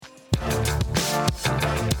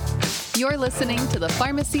You're listening to the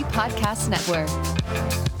Pharmacy Podcast Network.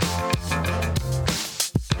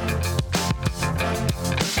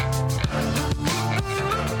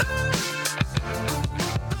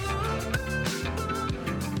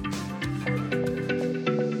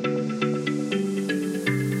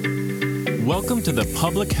 Welcome to the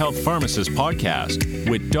Public Health Pharmacist Podcast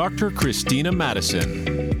with Dr. Christina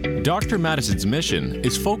Madison. Dr. Madison's mission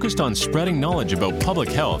is focused on spreading knowledge about public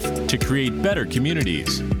health to create better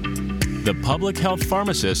communities. The Public Health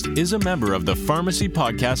Pharmacist is a member of the Pharmacy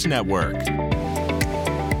Podcast Network.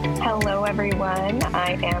 Hello, everyone.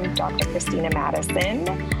 I am Dr. Christina Madison,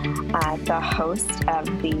 the host of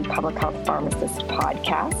the Public Health Pharmacist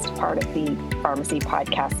Podcast, part of the Pharmacy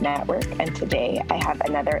Podcast Network. And today I have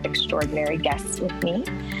another extraordinary guest with me.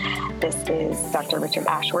 This is Dr. Richard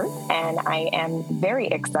Ashworth, and I am very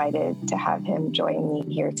excited to have him join me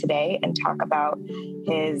here today and talk about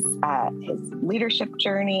his leadership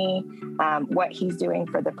journey, what he's doing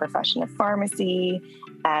for the profession of pharmacy,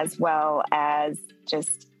 as well as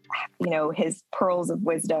just, his pearls of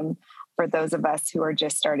wisdom for those of us who are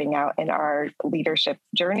just starting out in our leadership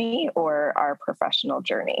journey or our professional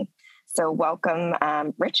journey. So welcome,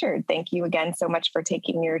 Richard. Thank you again so much for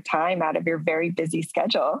taking your time out of your very busy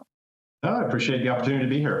schedule. Oh, I appreciate the opportunity to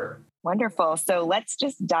be here. Wonderful. So let's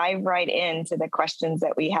just dive right into the questions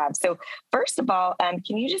that we have. So first of all,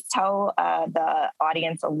 can you just tell the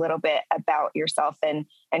audience a little bit about yourself and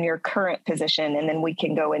your current position, and then we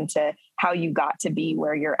can go into how you got to be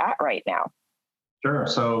where you're at right now. Sure.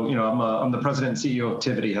 So, I'm the president and CEO of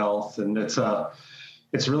Tivity Health, and it's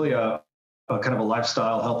really a kind of a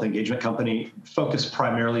lifestyle health engagement company focused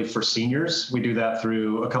primarily for seniors. We do that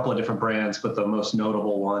through a couple of different brands, but the most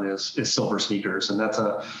notable one is Silver Sneakers. And that's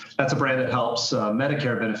a brand that helps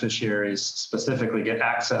Medicare beneficiaries specifically get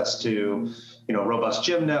access to, robust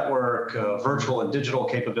gym network, virtual and digital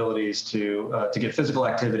capabilities to get physical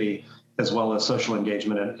activity, as well as social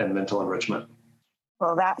engagement and mental enrichment.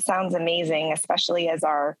 Well, that sounds amazing, especially as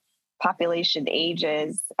our population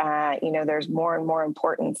ages. There's more and more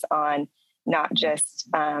importance on not just,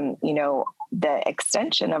 the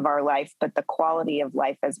extension of our life, but the quality of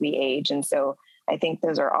life as we age. And so I think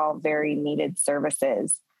those are all very needed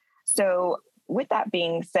services. So with that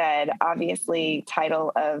being said, obviously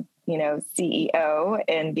title of, CEO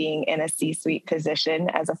and being in a C-suite position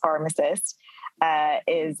as a pharmacist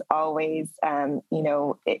is always,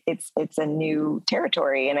 it's a new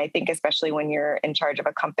territory. And I think especially when you're in charge of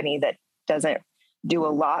a company that doesn't do a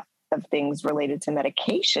lot of things related to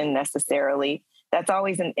medication necessarily, that's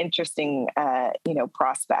always an interesting,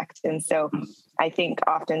 prospect. And so I think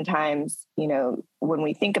oftentimes, when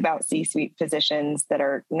we think about C-suite positions that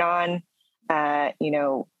are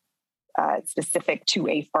specific to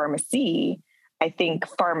a pharmacy, I think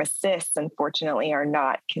pharmacists, unfortunately, are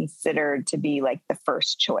not considered to be like the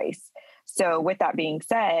first choice. So with that being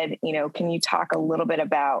said, can you talk a little bit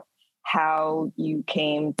about how you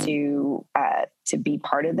came to be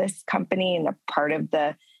part of this company and a part of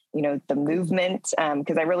the movement?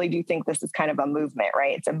 Because I really do think this is kind of a movement,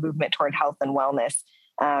 right? It's a movement toward health and wellness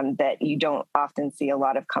that you don't often see a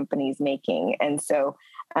lot of companies making. And so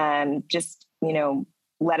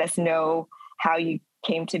let us know how you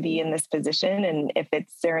came to be in this position. And if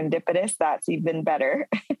it's serendipitous, that's even better.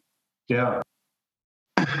 Yeah.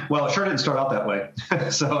 Well, it sure didn't start out that way.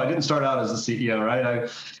 So I didn't start out as a CEO, right?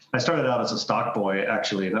 I started out as a stock boy,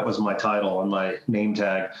 actually. And that was my title on my name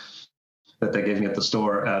tag that they gave me at the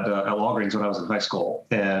store at Walgreens when I was in high school.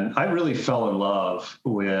 And I really fell in love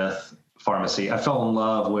with pharmacy. I fell in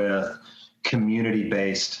love with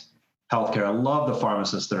community-based healthcare. I love the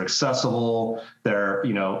pharmacists. They're accessible. They're,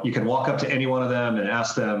 you can walk up to any one of them and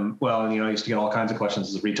ask them, I used to get all kinds of questions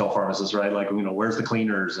as a retail pharmacist, right? Like, where's the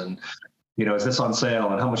cleaners? And, is this on sale?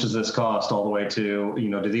 And how much does this cost? All the way to,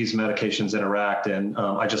 do these medications interact? And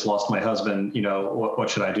I just lost my husband. What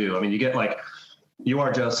should I do? I mean, you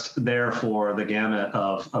are just there for the gamut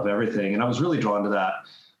of everything. And I was really drawn to that.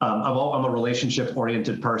 I'm a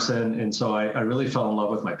relationship-oriented person. And so I really fell in love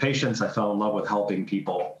with my patients. I fell in love with helping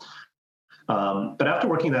people. But after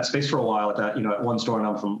working in that space for a while at one store,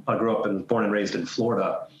 and I grew up and born and raised in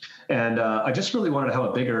Florida. And I just really wanted to have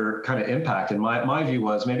a bigger kind of impact. And my view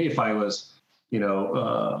was maybe if I was,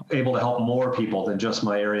 able to help more people than just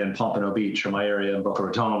my area in Pompano Beach or my area in Boca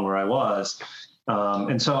Raton where I was.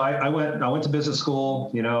 And so I went to business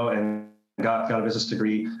school, and got a business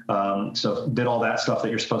degree. So did all that stuff that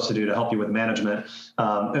you're supposed to do to help you with management.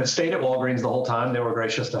 And stayed at Walgreens the whole time. They were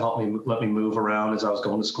gracious to let me move around as I was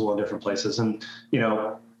going to school in different places. And,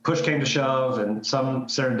 push came to shove, and some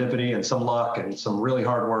serendipity and some luck and some really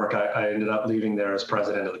hard work, I ended up leaving there as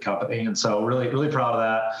president of the company. And so really, really proud of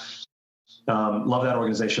that. Love that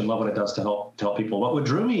organization, love what it does to help people. What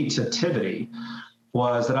drew me to Tivity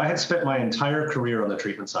was that I had spent my entire career on the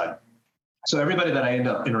treatment side. So everybody that I end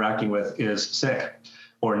up interacting with is sick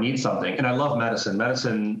or needs something. And I love medicine.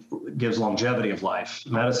 Medicine gives longevity of life.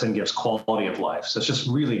 Medicine gives quality of life. So it's just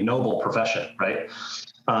really noble profession, right?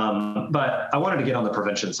 But I wanted to get on the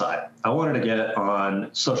prevention side. I wanted to get on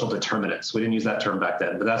social determinants. We didn't use that term back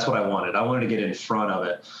then, but that's what I wanted. I wanted to get in front of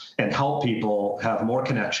it and help people have more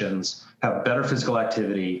connections, have better physical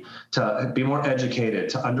activity, to be more educated,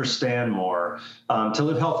 to understand more, to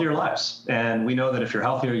live healthier lives. And we know that if you're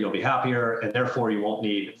healthier, you'll be happier, and therefore you won't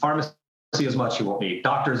need pharmacy as much, you won't need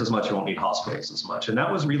doctors as much, you won't need hospitals as much. And that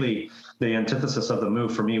was really the antithesis of the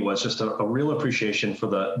move for me, was just a real appreciation for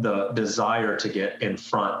the desire to get in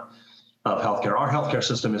front of healthcare. Our healthcare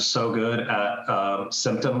system is so good at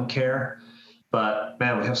symptom care, but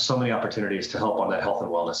man, we have so many opportunities to help on that health and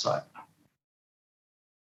wellness side.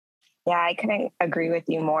 Yeah, I couldn't agree with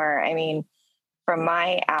you more. I mean, from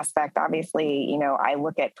my aspect, obviously, I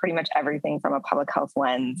look at pretty much everything from a public health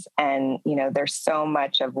lens. And, there's so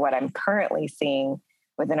much of what I'm currently seeing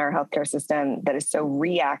within our healthcare system that is so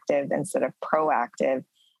reactive instead of proactive.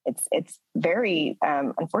 It's very,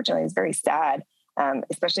 unfortunately, it's very sad,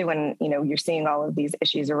 especially when, you're seeing all of these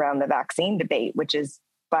issues around the vaccine debate, which is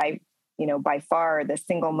by far the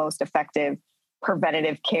single most effective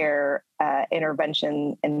preventative care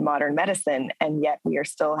intervention in modern medicine. And yet we are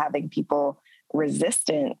still having people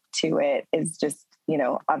resistant to it. Is just,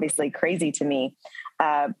 obviously crazy to me.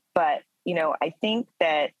 But, I think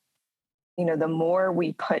that, the more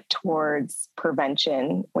we put towards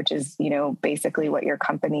prevention, which is, basically what your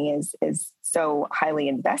company is so highly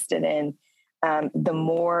invested in, the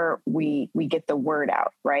more we get the word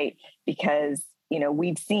out, right? Because,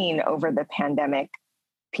 we've seen over the pandemic,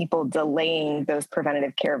 people delaying those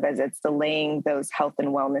preventative care visits, delaying those health and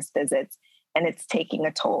wellness visits, and it's taking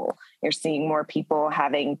a toll. You're seeing more people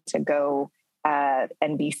having to go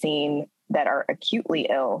and be seen that are acutely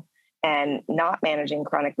ill and not managing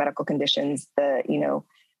chronic medical conditions. The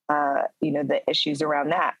issues around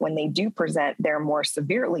that. When they do present, they're more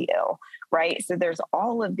severely ill, right? So there's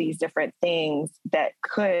all of these different things that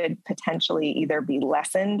could potentially either be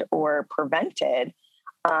lessened or prevented,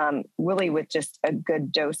 really with just a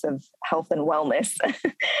good dose of health and wellness,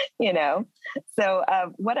 So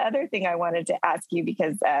what other thing I wanted to ask you,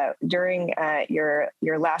 because during your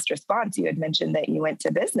last response, you had mentioned that you went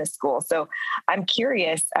to business school. So I'm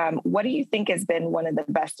curious, what do you think has been one of the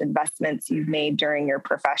best investments you've made during your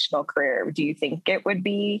professional career? Do you think it would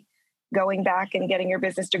be going back and getting your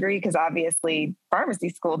business degree? Because obviously pharmacy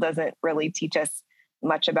school doesn't really teach us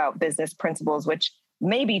much about business principles, which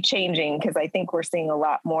may be changing, because I think we're seeing a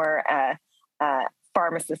lot more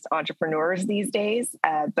pharmacist entrepreneurs these days.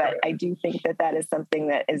 But I do think that is something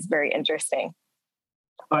that is very interesting.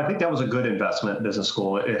 I think that was a good investment, business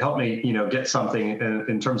school. It helped me, get something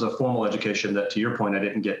in terms of formal education that, to your point, I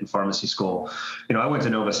didn't get in pharmacy school. I went to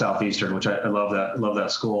Nova Southeastern, which I love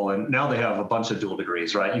that school. And now they have a bunch of dual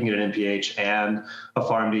degrees, right? You can get an MPH and a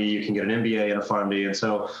PharmD. You can get an MBA and a PharmD. And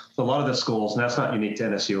so a lot of the schools, and that's not unique to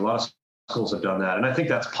NSU, a lot of schools have done that. And I think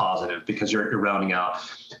that's positive because you're rounding out.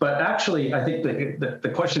 But actually, I think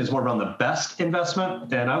the question is more around the best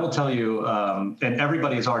investment. And I will tell you, and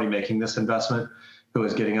everybody is already making this investment who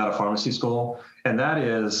is getting out of pharmacy school. And that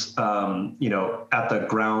is, at the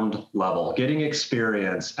ground level, getting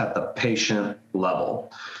experience at the patient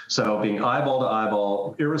level. So being eyeball to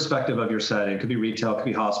eyeball, irrespective of your setting, could be retail, could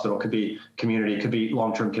be hospital, could be community, could be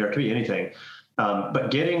long-term care, could be anything. But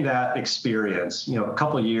getting that experience, a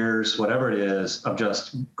couple of years, whatever it is, of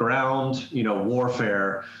just ground,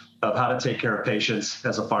 warfare of how to take care of patients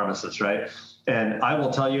as a pharmacist, right? And I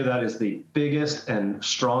will tell you that is the biggest and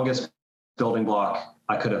strongest building block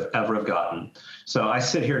I could have ever have gotten. So I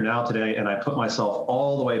sit here now today and I put myself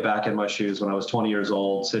all the way back in my shoes when I was 20 years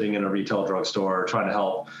old, sitting in a retail drugstore, trying to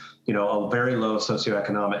help, a very low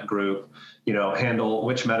socioeconomic group, handle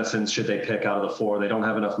which medicines should they pick out of the 4. They don't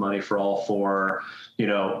have enough money for all 4,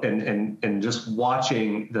 and just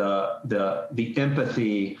watching the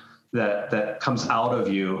empathy that comes out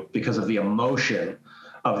of you because of the emotion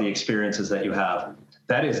of the experiences that you have.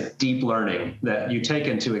 That is deep learning that you take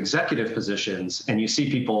into executive positions, and you see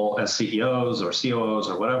people as CEOs or COOs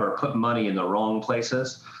or whatever put money in the wrong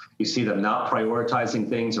places. You see them not prioritizing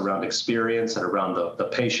things around experience and around the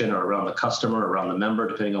patient or around the customer, or around the member,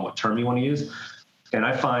 depending on what term you want to use. And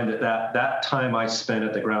I find that time I spent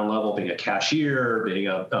at the ground level, being a cashier, being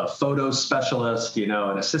a photo specialist,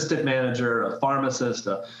 an assistant manager, a pharmacist,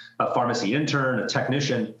 a pharmacy intern, a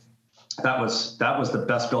technician, that was the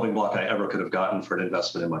best building block I ever could have gotten for an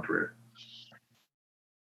investment in my career.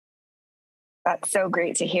 That's so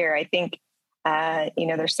great to hear. I think,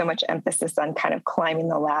 there's so much emphasis on kind of climbing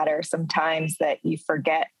the ladder sometimes that you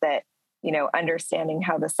forget that, understanding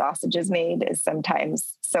how the sausage is made is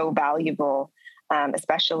sometimes so valuable,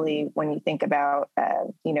 especially when you think about,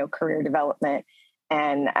 career development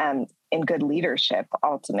and in good leadership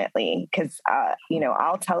ultimately. Because,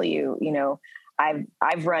 I'll tell you,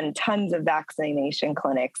 I've run tons of vaccination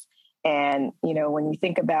clinics. And, when you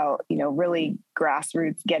think about, really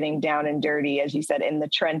grassroots getting down and dirty, as you said, in the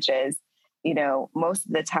trenches, most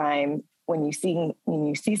of the time when you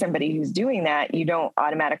see somebody who's doing that, you don't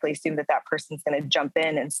automatically assume that that person's going to jump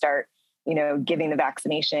in and start, giving the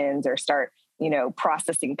vaccinations or start,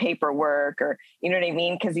 processing paperwork or, you know what I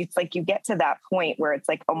mean? Because it's like you get to that point where it's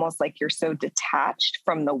like almost like you're so detached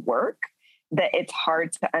from the work that it's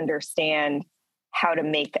hard to understand how to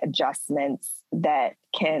make adjustments that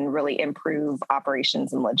can really improve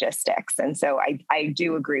operations and logistics. And so I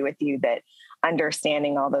do agree with you that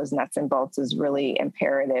understanding all those nuts and bolts is really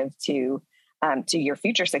imperative to your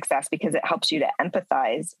future success, because it helps you to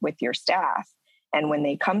empathize with your staff. And when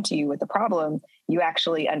they come to you with a problem, you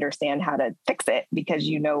actually understand how to fix it because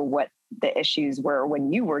you know what the issues were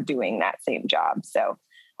when you were doing that same job. So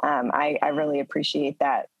I really appreciate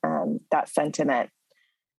that sentiment.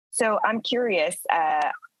 So I'm curious,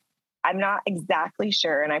 I'm not exactly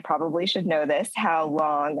sure, and I probably should know this, how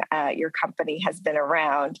long your company has been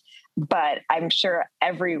around, but I'm sure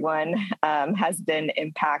everyone has been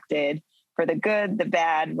impacted for the good, the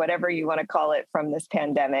bad, whatever you want to call it, from this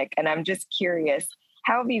pandemic. And I'm just curious,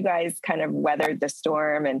 how have you guys kind of weathered the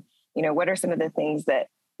storm? And, what are some of the things that,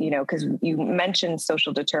 because you mentioned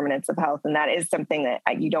social determinants of health, and that is something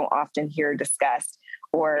that you don't often hear discussed,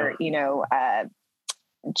 or,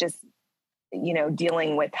 just,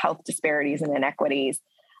 dealing with health disparities and inequities.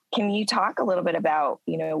 Can you talk a little bit about,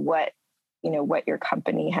 what your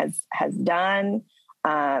company has done,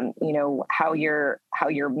 how you're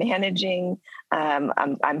managing?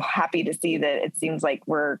 I'm happy to see that it seems like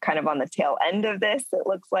we're kind of on the tail end of this. It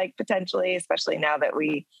looks like potentially, especially now that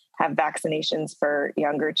we have vaccinations for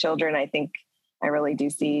younger children. I think I really do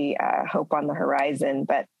see hope on the horizon,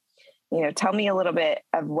 but tell me a little bit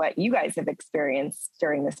of what you guys have experienced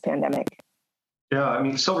during this pandemic. Yeah, I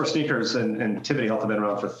mean, Silver Sneakers and Tivity Health have been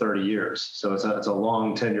around for 30 years. So it's a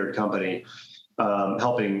long tenured company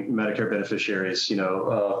helping Medicare beneficiaries,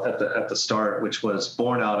 at the start, which was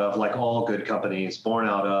born out of, like all good companies, born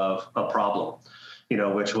out of a problem,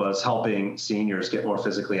 which was helping seniors get more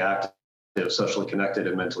physically active, socially connected,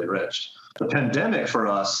 and mentally rich. The pandemic for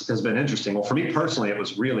us has been interesting. Well, for me personally, it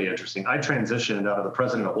was really interesting. I transitioned out of the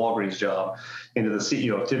president of Walgreens job into the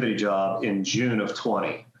CEO of Tivity job in June of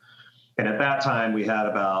 20. And at that time, we had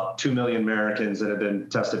about 2 million Americans that had been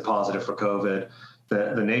tested positive for COVID.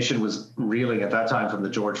 The nation was reeling at that time from the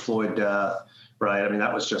George Floyd death, right? I mean,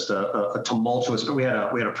 that was just a tumultuous, but we had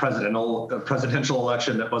a presidential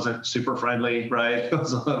election that wasn't super friendly, right? It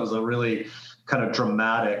was a really kind of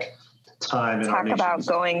dramatic time. Talk about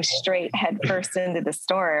going straight headfirst into the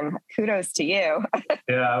storm. Kudos to you.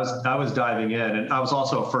 Yeah, I was diving in, and I was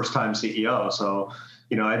also a first-time CEO. So,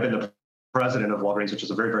 I'd been the president of Walgreens, which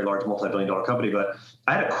is a very, very large multi-billion-dollar company, but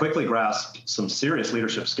I had to quickly grasp some serious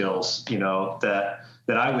leadership skills,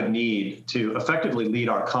 that I would need to effectively lead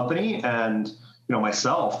our company and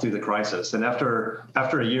myself through the crisis. And after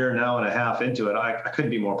a year now and a half into it, I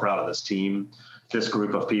couldn't be more proud of this team, this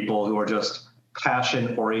group of people who are just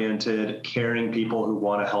passion-oriented, caring people who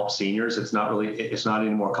want to help seniors. It's not any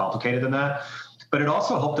more complicated than that. But it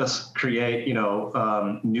also helped us create,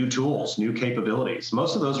 new tools, new capabilities.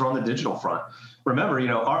 Most of those are on the digital front. Remember,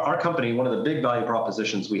 our company, one of the big value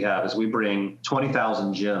propositions we have is we bring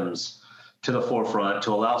 20,000 gyms to the forefront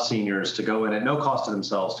to allow seniors to go in at no cost to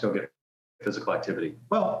themselves to go get physical activity.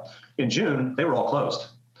 Well, in June, they were all closed.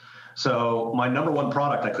 So my number one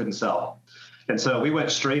product I couldn't sell. And so we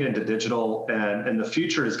went straight into digital, and the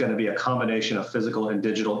future is going to be a combination of physical and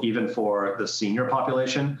digital, even for the senior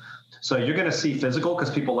population. So you're going to see physical because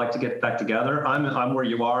people like to get back together. I'm where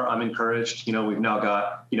you are. I'm encouraged. We've now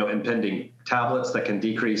got, impending tablets that can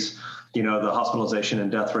decrease, the hospitalization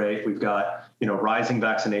and death rate. We've got, rising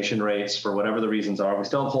vaccination rates for whatever the reasons are. We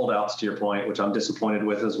still have holdouts, to your point, which I'm disappointed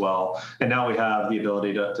with as well. And now we have the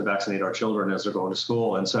ability to vaccinate our children as they're going to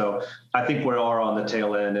school. And so I think we are on the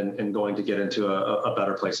tail end and going to get into a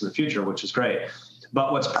better place in the future, which is great.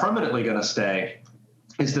 But what's permanently going to stay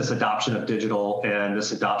is this adoption of digital and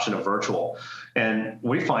this adoption of virtual. And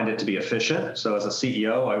we find it to be efficient. So as a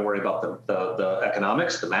CEO, I worry about the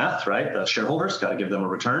economics, the math, right? The shareholders, got to give them a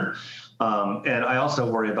return. And I also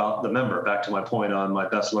worry about the member. Back to my point on my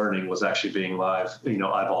best learning was actually being live,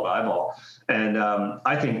 eyeball to eyeball. And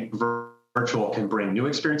I think virtual can bring new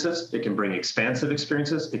experiences. It can bring expansive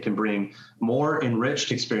experiences. It can bring more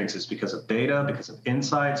enriched experiences because of data, because of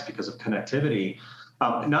insights, because of connectivity.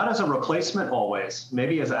 Not as a replacement always,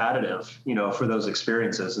 maybe as additive, for those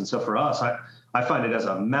experiences. And so for us, I find it as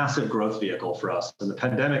a massive growth vehicle for us. And the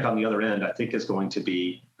pandemic on the other end, I think, is going to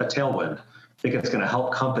be a tailwind. I think it's going to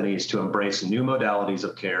help companies to embrace new modalities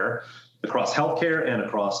of care across healthcare and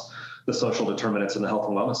across the social determinants in the health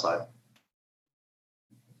and wellness side.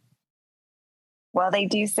 Well, they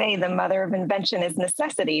do say the mother of invention is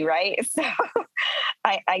necessity, right? So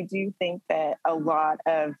I do think that a lot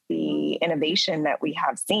of the innovation that we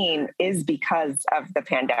have seen is because of the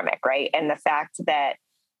pandemic, right? And the fact that,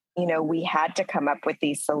 we had to come up with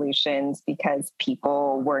these solutions because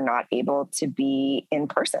people were not able to be in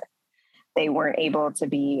person. They weren't able to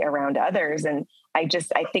be around others. And I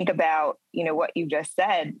think about, what you just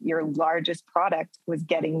said, your largest product was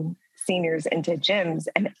getting seniors into gyms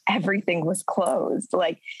and everything was closed.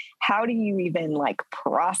 Like, how do you even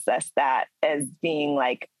process that as being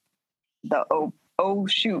the oh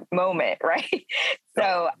shoot moment, right?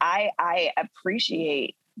 So I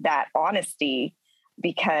appreciate that honesty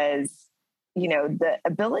because, the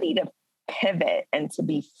ability to pivot and to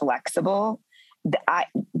be flexible,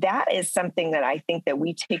 that is something that I think that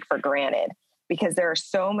we take for granted because there are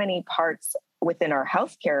so many parts within our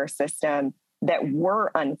healthcare system that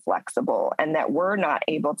were unflexible and that were not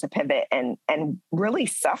able to pivot and really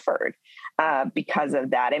suffered because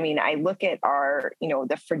of that. I mean, I look at our,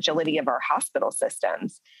 the fragility of our hospital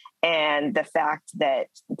systems and the fact that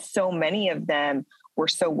so many of them were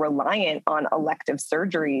so reliant on elective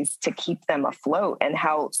surgeries to keep them afloat and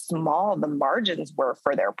how small the margins were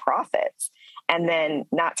for their profits. And then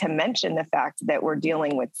not to mention the fact that we're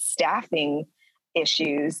dealing with staffing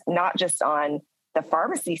issues, not just on the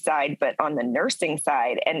pharmacy side, but on the nursing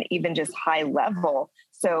side and even just high level.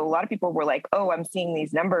 So a lot of people were like, oh, I'm seeing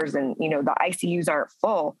these numbers and, the ICUs aren't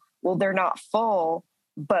full. Well, they're not full,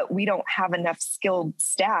 but we don't have enough skilled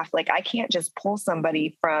staff. Like I can't just pull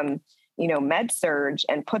somebody from, med surge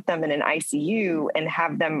and put them in an ICU and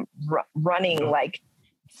have them running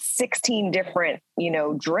 16 different,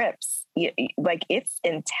 drips. Like it's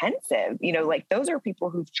intensive, those are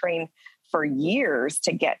people who've trained for years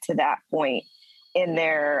to get to that point in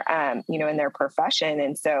their, in their profession.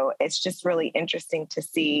 And so it's just really interesting to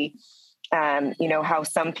see, how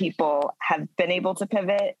some people have been able to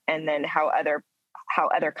pivot and then how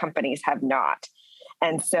other companies have not.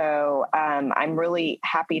 And so I'm really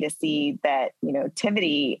happy to see that,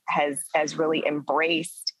 Tivity has really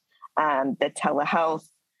embraced the telehealth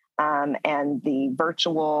and the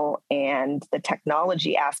virtual and the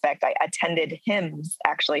technology aspect. I attended HIMSS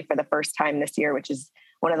actually for the first time this year, which is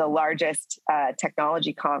one of the largest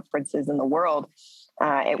technology conferences in the world.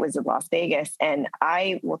 It was in Las Vegas. And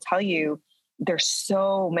I will tell you, there's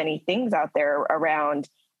so many things out there around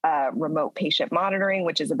remote patient monitoring,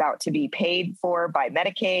 which is about to be paid for by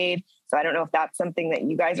Medicaid. So I don't know if that's something that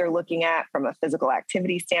you guys are looking at from a physical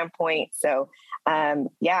activity standpoint. So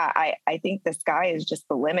I think the sky is just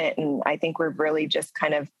the limit. And I think we've really just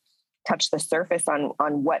kind of touched the surface on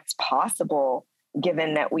what's possible,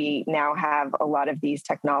 given that we now have a lot of these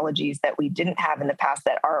technologies that we didn't have in the past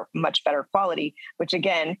that are much better quality, which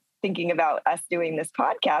again, thinking about us doing this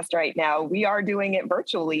podcast right now, we are doing it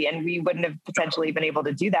virtually and we wouldn't have potentially been able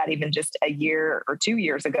to do that even just a year or 2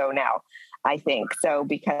 years ago now, I think. So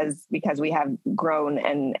because we have grown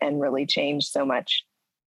and really changed so much.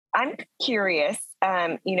 I'm curious,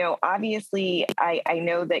 obviously I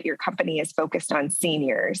know that your company is focused on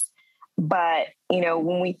seniors, but,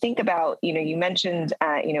 when we think about, you mentioned,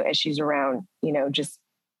 issues around, just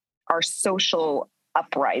our social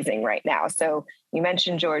uprising right now. So you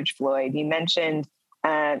mentioned George Floyd, you mentioned,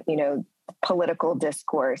 political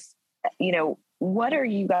discourse, what are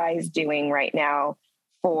you guys doing right now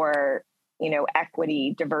for,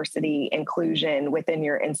 equity, diversity, inclusion within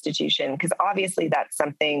your institution? Because obviously that's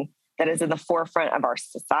something that is in the forefront of our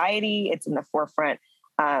society. It's in the forefront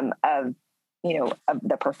of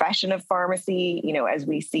the profession of pharmacy, as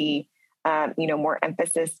we see, more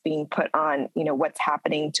emphasis being put on, what's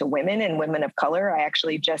happening to women and women of color. I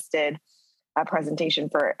actually just did a presentation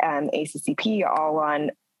for ACCP all on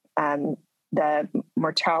the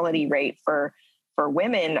mortality rate for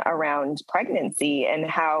women around pregnancy and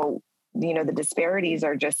how, the disparities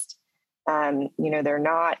are just, they're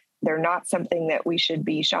not something that we should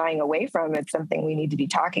be shying away from. It's something we need to be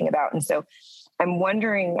talking about. And so I'm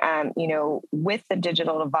wondering, with the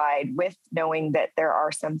digital divide, with knowing that there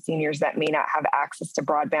are some seniors that may not have access to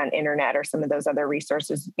broadband internet or some of those other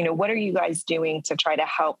resources, what are you guys doing to try to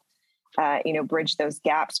help, bridge those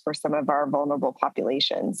gaps for some of our vulnerable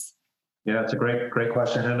populations? Yeah, it's a great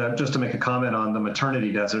question. And just to make a comment on the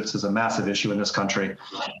maternity deserts is a massive issue in this country.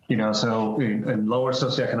 So in lower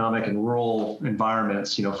socioeconomic and rural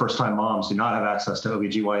environments, first-time moms do not have access to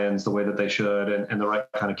OBGYNs the way that they should and the right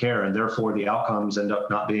kind of care. And therefore the outcomes end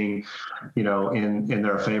up not being, in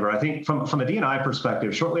their favor. I think from a D&I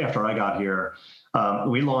perspective, shortly after I got here,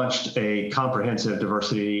 we launched a comprehensive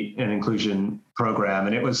diversity and inclusion program,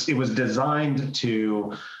 and it was designed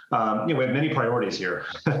to, we have many priorities here,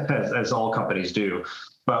 as all companies do.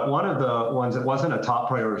 But one of the ones that wasn't a top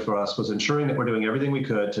priority for us was ensuring that we're doing everything we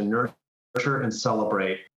could to nurture and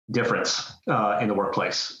celebrate difference in the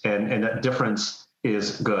workplace, and that difference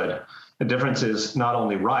is good. The difference is not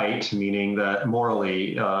only right, meaning that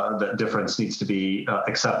morally that difference needs to be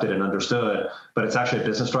accepted and understood, but it's actually a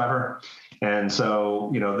business driver. And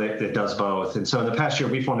so, it does both. And so in the past year,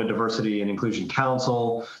 we formed a diversity and inclusion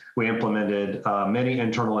council. We implemented many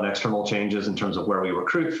internal and external changes in terms of where we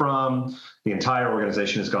recruit from. The entire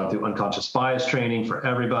organization has gone through unconscious bias training for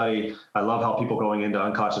everybody. I love how people going into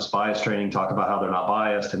unconscious bias training talk about how they're not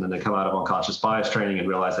biased, and then they come out of unconscious bias training and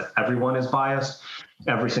realize that everyone is biased.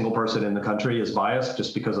 Every single person in the country is biased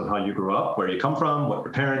just because of how you grew up, where you come from, what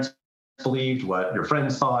your parents believed, what your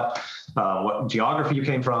friends thought, what geography you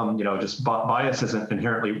came from. Just bias isn't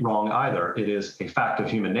inherently wrong either. It is a fact of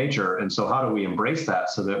human nature. And so how do we embrace that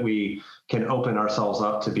so that we can open ourselves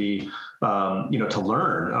up to be, to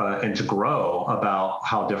learn and to grow about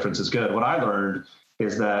how difference is good? What I learned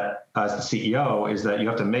is that as the CEO is that you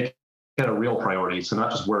have to make it a real priority. So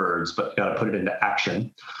not just words, but you got to put it into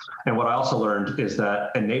action. And what I also learned is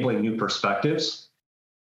that enabling new perspectives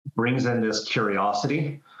brings in this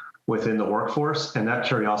curiosity within the workforce, and that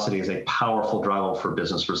curiosity is a powerful driver for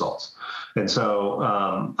business results. And so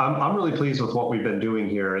I'm really pleased with what we've been doing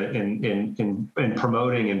here in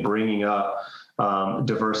promoting and bringing up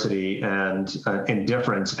diversity and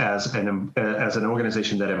difference as an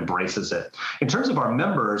organization that embraces it. In terms of our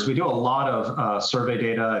members, we do a lot of survey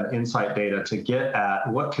data and insight data to get at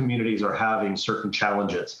what communities are having certain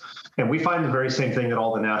challenges. And we find the very same thing that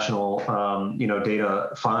all the national, data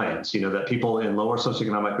finds, that people in lower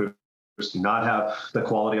socioeconomic groups do not have the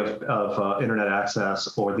quality of internet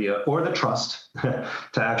access or the trust to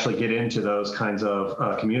actually get into those kinds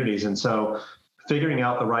of communities. And so figuring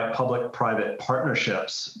out the right public-private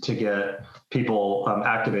partnerships to get people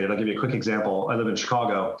activated. I'll give you a quick example. I live in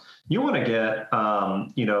Chicago. You want to get,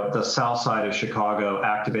 the south side of Chicago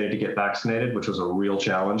activated to get vaccinated, which was a real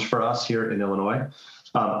challenge for us here in Illinois.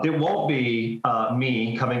 It won't be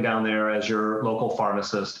me coming down there as your local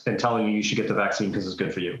pharmacist and telling you should get the vaccine because it's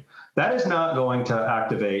good for you. That is not going to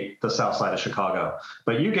activate the south side of Chicago.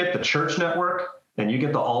 But you get the church network and you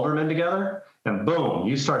get the aldermen together, and boom,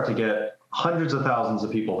 you start to get hundreds of thousands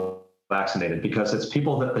of people vaccinated because it's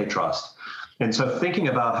people that they trust. And so thinking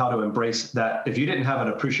about how to embrace that, if you didn't have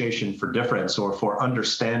an appreciation for difference or for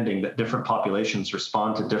understanding that different populations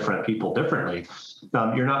respond to different people differently,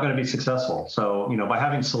 you're not going to be successful. So, by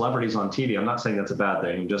having celebrities on TV, I'm not saying that's a bad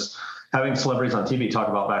thing. Just having celebrities on TV talk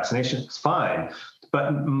about vaccination is fine.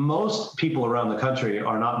 But most people around the country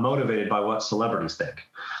are not motivated by what celebrities think.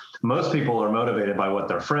 Most people are motivated by what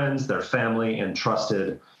their friends, their family, and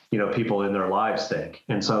trusted people in their lives think.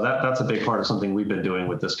 And so that's a big part of something we've been doing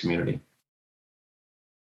with this community.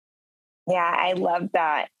 Yeah, I love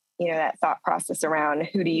that, that thought process around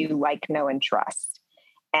who do you like, know, and trust.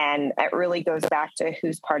 And it really goes back to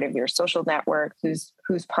who's part of your social network, who's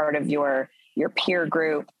part of your peer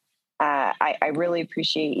group. I really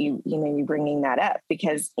appreciate you bringing that up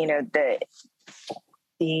because,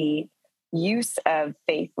 the use of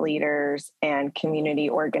faith leaders and community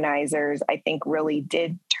organizers, I think really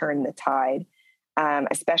did turn the tide,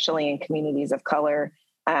 especially in communities of color,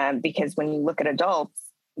 because when you look at adults,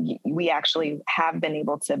 we actually have been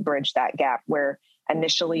able to bridge that gap where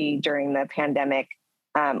initially during the pandemic,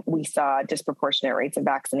 we saw disproportionate rates of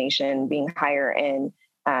vaccination being higher in,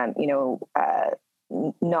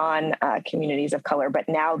 non-communities of color, but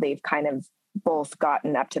now they've kind of both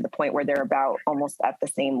gotten up to the point where they're about almost at the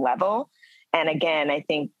same level. And again, I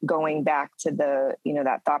think going back to the,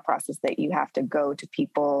 that thought process that you have to go to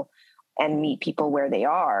people and meet people where they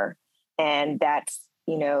are. And that's,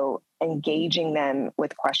 engaging them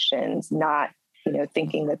with questions, not,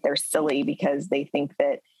 thinking that they're silly because they think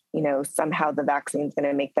that, somehow the vaccine is going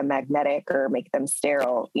to make them magnetic or make them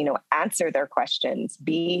sterile. Answer their questions,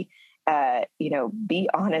 be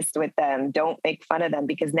honest with them. Don't make fun of them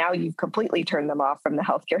because now you've completely turned them off from the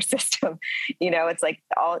healthcare system. It's like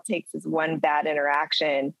all it takes is one bad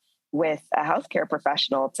interaction with a healthcare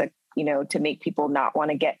professional to make people not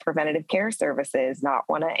want to get preventative care services, not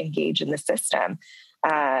want to engage in the system.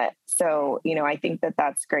 So, I think that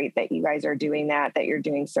that's great that you guys are doing that you're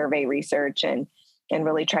doing survey research and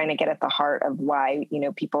really trying to get at the heart of why,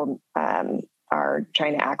 people are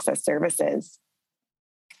trying to access services.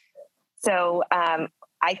 So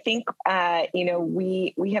I think,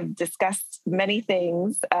 we have discussed many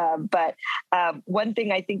things, but one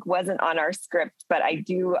thing I think wasn't on our script, but I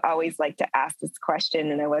do always like to ask this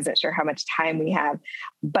question, and I wasn't sure how much time we have,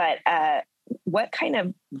 but what kind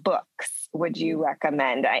of books would you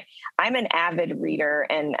recommend? I'm an avid reader,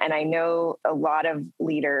 and I know a lot of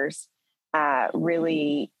leaders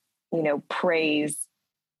really, praise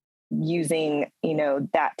using,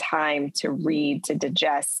 that time to read, to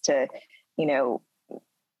digest, to,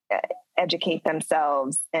 educate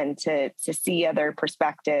themselves and to see other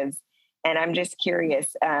perspectives. And I'm just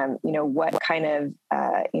curious, what kind of,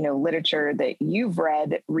 literature that you've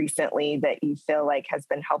read recently that you feel like has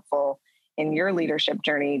been helpful in your leadership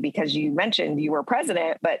journey, because you mentioned you were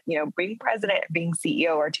president, but, being president, being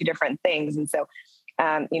CEO are two different things. And so,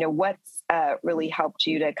 what's really helped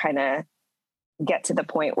you to kind of get to the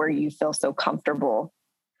point where you feel so comfortable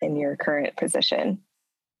in your current position?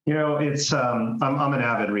 It's I'm an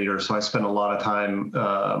avid reader, so I spend a lot of time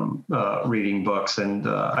reading books, and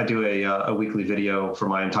I do a weekly video for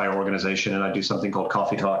my entire organization, and I do something called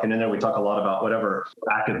Coffee Talk, and in there we talk a lot about whatever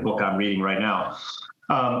active book I'm reading right now.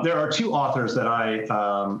 There are two authors that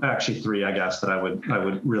actually three, I guess, that I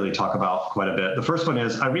would really talk about quite a bit. The first one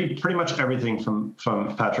is I read pretty much everything from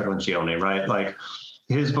Patrick Lencioni, right? Like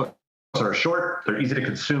his books are short, they're easy to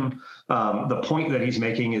consume. The point that he's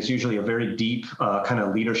making is usually a very deep kind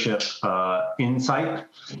of leadership insight.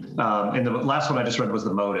 And the last one I just read was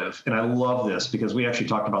The Motive. And I love this because we actually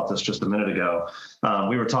talked about this just a minute ago.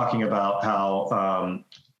 We were talking about how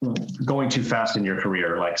going too fast in your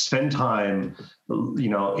career, like spend time,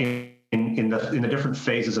 in the different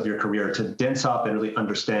phases of your career to dense up and really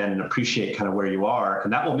understand and appreciate kind of where you are.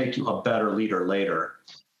 And that will make you a better leader later.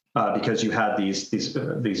 Because you had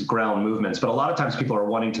these ground movements, but a lot of times people are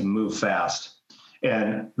wanting to move fast.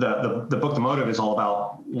 And the book, The Motive, is all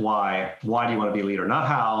about why. Why do you want to be a leader? Not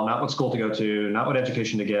how, not what school to go to, not what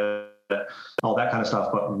education to get, all that kind of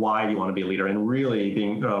stuff, but why do you want to be a leader? And really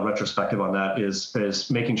being retrospective on that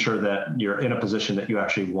is making sure that you're in a position that you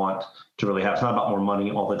actually want to really have. It's not about more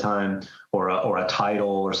money all the time or a title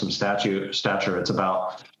or some stature. It's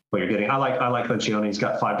about what you're getting. I like Lencioni. He's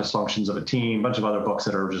got 5 Dysfunctions of a Team, a bunch of other books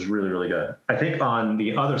that are just really, really good. I think on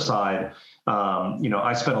the other side,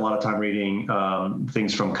 I spent a lot of time reading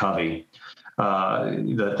things from Covey,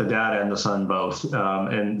 the dad and the son both.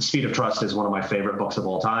 And Speed of Trust is one of my favorite books of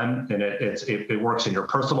all time. And it works in your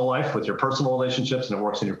personal life with your personal relationships, and it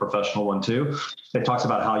works in your professional one too. It talks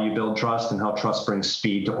about how you build trust and how trust brings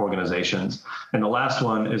speed to organizations. And the last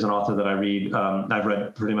one is an author that I read. I've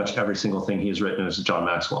read pretty much every single thing he's written, is John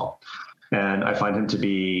Maxwell. And I find him to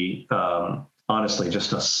be, honestly,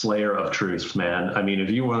 just a slayer of truth, man. I mean, if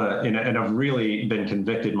you want to, and I've really been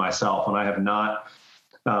convicted myself, and I have not,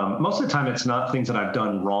 most of the time it's not things that I've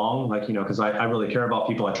done wrong, like, because I really care about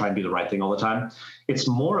people. I try and do the right thing all the time. It's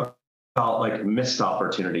more about like missed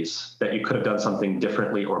opportunities that you could have done something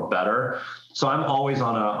differently or better. So I'm always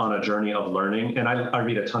on a journey of learning, and I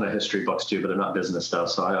read a ton of history books too, but they're not business stuff.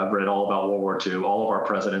 So I've read all about World War II, all of our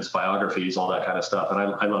presidents' biographies, all that kind of stuff. And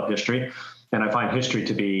I love history, and I find history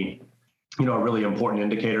to be, a really important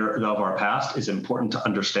indicator of our past. Is important to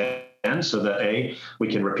understand, so that we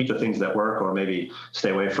can repeat the things that work, or maybe stay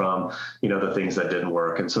away from, the things that didn't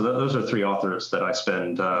work. And so those are 3 authors that I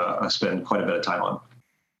spend quite a bit of time on.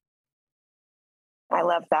 I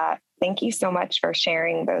love that. Thank you so much for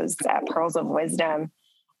sharing those pearls of wisdom.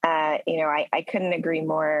 I couldn't agree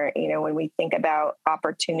more, when we think about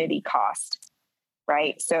opportunity cost,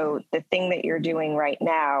 right? So the thing that you're doing right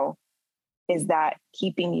now, is that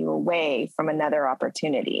keeping you away from another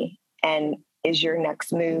opportunity? And is your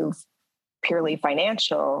next move purely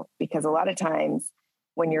financial? Because a lot of times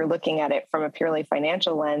when you're looking at it from a purely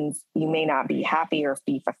financial lens, you may not be happy or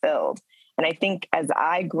be fulfilled. And I think as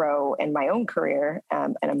I grow in my own career,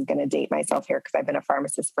 and I'm going to date myself here because I've been a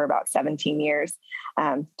pharmacist for about 17 years.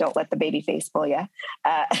 Don't let the baby face fool you.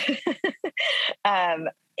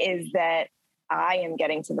 Is that I am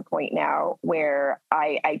getting to the point now where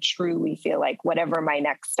I truly feel like whatever my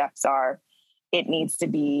next steps are, it needs to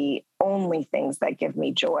be only things that give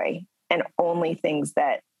me joy, and only things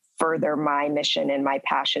that further my mission and my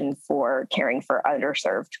passion for caring for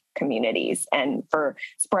underserved communities, and for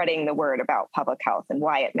spreading the word about public health and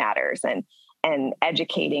why it matters, and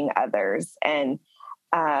educating others. And,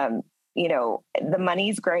 the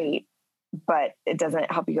money's great, but it doesn't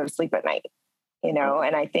help you go to sleep at night,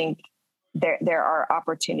 and I think there are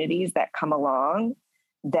opportunities that come along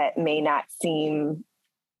that may not seem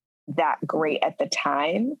that great at the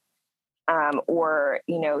time, or,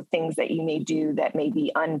 things that you may do that may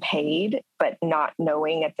be unpaid, but not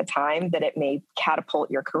knowing at the time that it may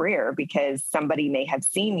catapult your career because somebody may have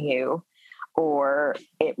seen you or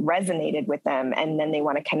it resonated with them, and then they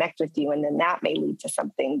want to connect with you. And then that may lead to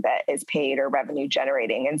something that is paid or revenue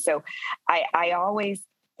generating. And so I always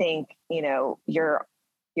think, you're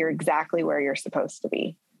exactly where you're supposed to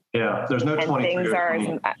be. Yeah. There's no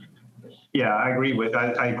 23 Yeah, I agree with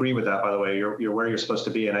that, by the way. You're where you're supposed to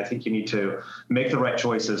be. And I think you need to make the right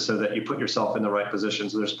choices so that you put yourself in the right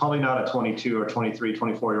positions. There's probably not a 22 or 23,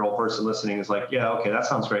 24-year-old person listening is like, yeah, okay, that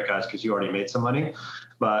sounds great, guys, because you already made some money.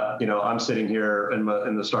 But, I'm sitting here in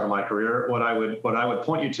the start of my career. What I would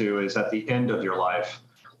point you to is at the end of your life.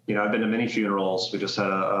 I've been to many funerals. We just had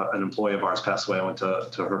an employee of ours pass away. I went to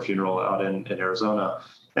her funeral out in Arizona.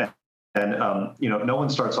 And no one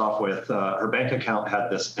starts off with her bank account had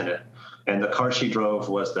this in it. And the car she drove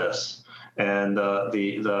was this, and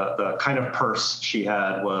the kind of purse she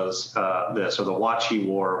had was this, or the watch she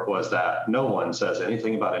wore was that. No one says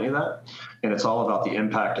anything about any of that, and it's all about the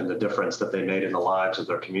impact and the difference that they made in the lives of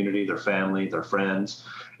their community, their family, their friends.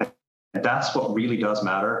 And that's what really does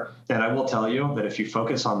matter. And I will tell you that if you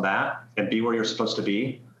focus on that and be where you're supposed to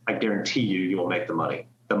be, I guarantee you will make the money.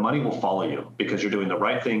 The money will follow you because you're doing the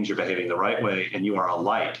right things, you're behaving the right way, and you are a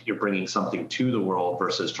light. You're bringing something to the world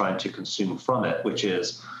versus trying to consume from it, which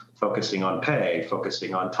is focusing on pay,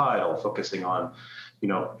 focusing on title, focusing on,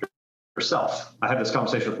 yourself. I have this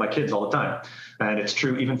conversation with my kids all the time, and it's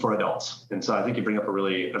true even for adults. And so I think you bring up a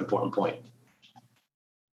really important point.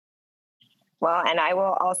 Well, and I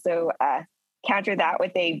will also counter that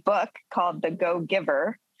with a book called The Go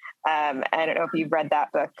Giver. I don't know if you've read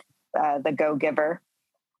that book, The Go Giver.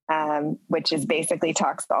 Which is basically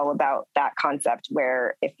talks all about that concept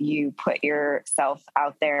where if you put yourself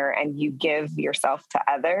out there and you give yourself to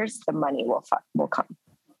others, the money will come.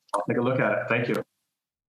 I'll take a look at it. Thank you.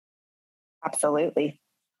 Absolutely.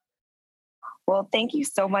 Well, thank you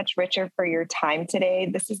so much, Richard, for your time today.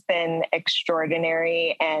 This has been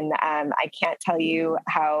extraordinary. And I can't tell you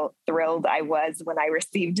how thrilled I was when I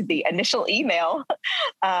received the initial email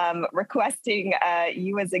requesting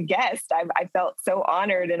you as a guest. I felt so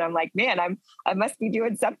honored. And I'm like, man, I must be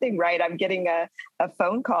doing something right. I'm getting a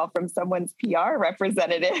phone call from someone's PR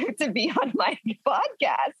representative to be on my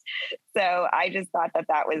podcast. So I just thought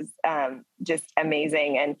that was just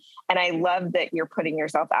amazing. And I love that you're putting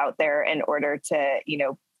yourself out there in order to,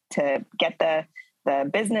 to get the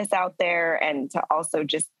business out there and to also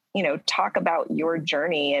just, talk about your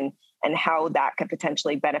journey and how that could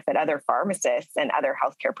potentially benefit other pharmacists and other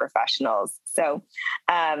healthcare professionals. So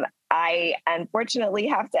I unfortunately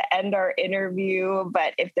have to end our interview,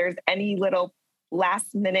 but if there's any little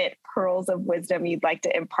last minute pearls of wisdom you'd like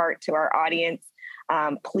to impart to our audience,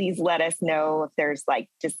 please let us know if there's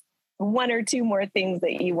just one or two more things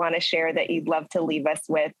that you want to share that you'd love to leave us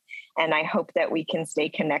with. And I hope that we can stay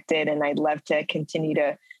connected. And I'd love to continue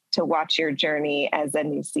to watch your journey as a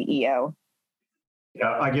new CEO.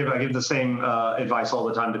 Yeah, I give the same advice all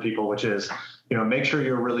the time to people, which is, make sure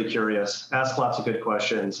you're really curious, ask lots of good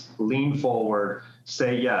questions, lean forward,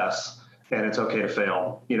 say yes. And it's okay to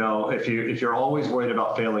fail. If you're always worried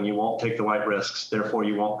about failing, you won't take the right risks. Therefore,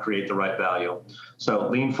 you won't create the right value. So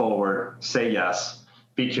lean forward, say yes,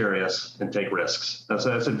 be curious, and take risks. That's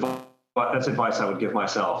advice I would give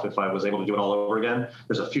myself if I was able to do it all over again.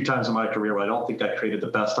 There's a few times in my career where I don't think I created the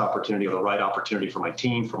best opportunity or the right opportunity for my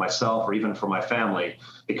team, for myself, or even for my family,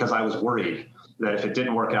 because I was worried that if it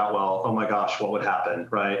didn't work out well, oh my gosh, what would happen,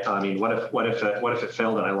 right? I mean, what if it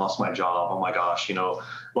failed and I lost my job? Oh my gosh, how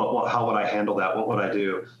would I handle that? What would I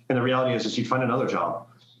do? And the reality is you'd find another job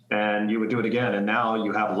and you would do it again. And now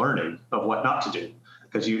you have learning of what not to do,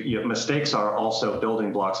 because mistakes are also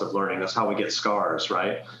building blocks of learning. That's how we get scars,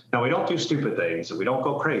 right? Now, we don't do stupid things and we don't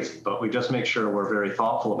go crazy, but we just make sure we're very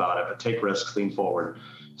thoughtful about it, but take risks, lean forward,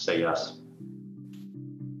 say yes.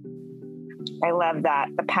 I love that.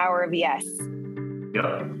 The power of yes.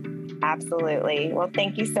 Yep. Absolutely. Well,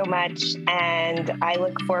 thank you so much. And I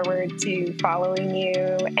look forward to following you.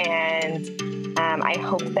 And I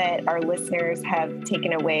hope that our listeners have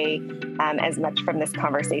taken away as much from this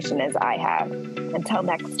conversation as I have. Until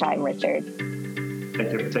next time, Richard.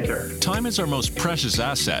 Thank you. Take care. Time is our most precious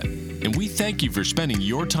asset, and we thank you for spending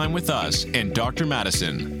your time with us and Dr.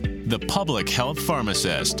 Madison, the Public Health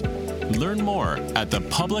Pharmacist. Learn more at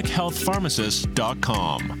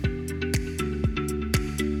thepublichealthpharmacist.com.